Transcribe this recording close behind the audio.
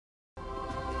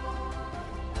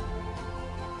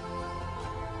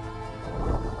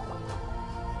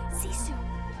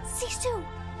Sisu!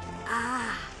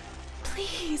 Ah,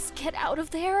 Please, get out of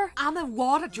there. I'm a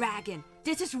water dragon.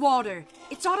 This is water.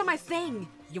 It's out of my thing.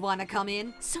 You wanna come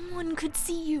in? Someone could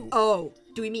see you. Oh,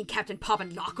 do you mean Captain Pop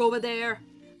and Lock over there?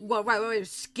 Well, you're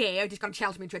scared. He's gonna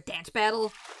challenge me into a dance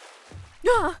battle.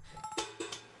 Ah!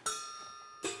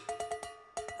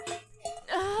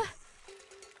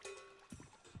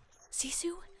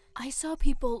 Sisu, I saw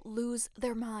people lose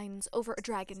their minds over a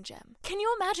dragon gem. Can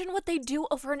you imagine what they do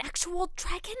over an actual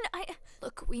dragon?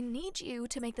 Look, we need you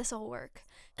to make this all work.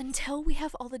 Until we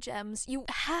have all the gems, you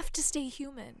have to stay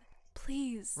human.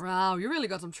 Please. Wow, you really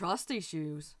got some trust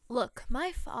issues. Look,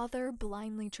 my father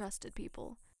blindly trusted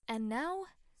people. And now,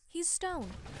 he's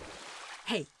stone.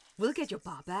 Hey, we'll get your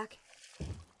bar back.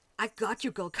 I got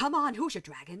you, girl. Come on, who's your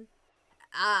dragon?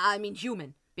 I mean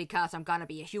human, because I'm gonna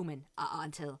be a human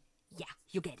until... Yeah,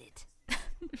 you get it.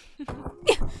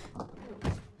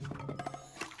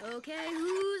 Okay,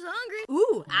 who's hungry?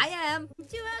 Ooh, I am.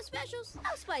 2 house specials.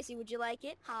 How spicy would you like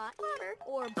it? Hot, water,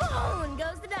 or boom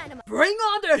goes the dynamite? Bring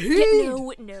on the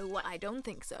heat! No, I don't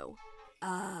think so.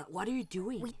 What are you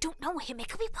doing? We don't know him. It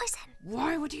could be poison.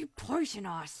 Why would he poison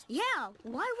us? Yeah,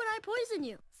 why would I poison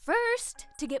you? First,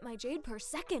 to get my jade purse.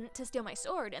 Second, to steal my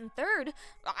sword. And third,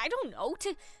 I don't know,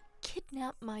 to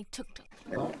kidnap my tuk-tuk.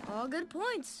 All good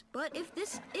points, but if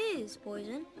this is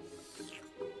poison,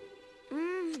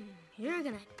 you're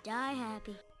gonna die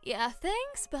happy. Yeah,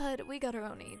 thanks, but we got our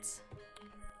own needs.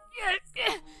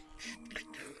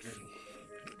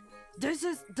 This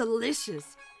is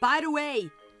delicious. By the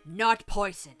way, not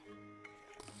poison.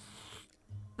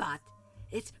 But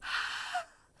it's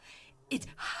oh, it's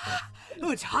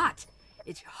hot.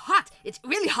 It's hot. It's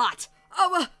really hot.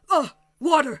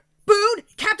 Water. Boone!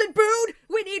 Captain Boone!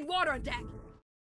 We need water on deck.